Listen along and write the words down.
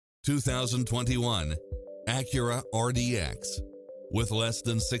2021 Acura RDX. With less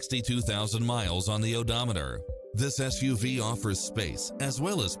than 62,000 miles on the odometer, this SUV offers space as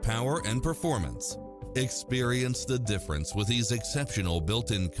well as power and performance. Experience the difference with these exceptional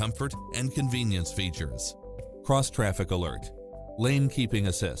built-in comfort and convenience features. Cross-traffic alert, lane keeping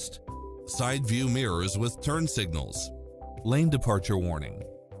assist, side view mirrors with turn signals, lane departure warning,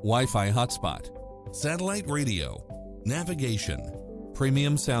 Wi-Fi hotspot, satellite radio, navigation,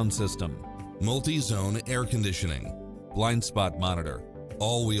 premium sound system, multi-zone air conditioning, blind spot monitor,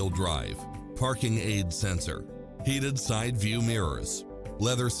 all-wheel drive, parking aid sensor, heated side view mirrors,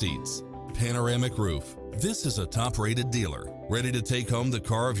 leather seats, panoramic roof. This is a top-rated dealer. Ready to take home the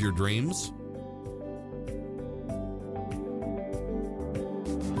car of your dreams?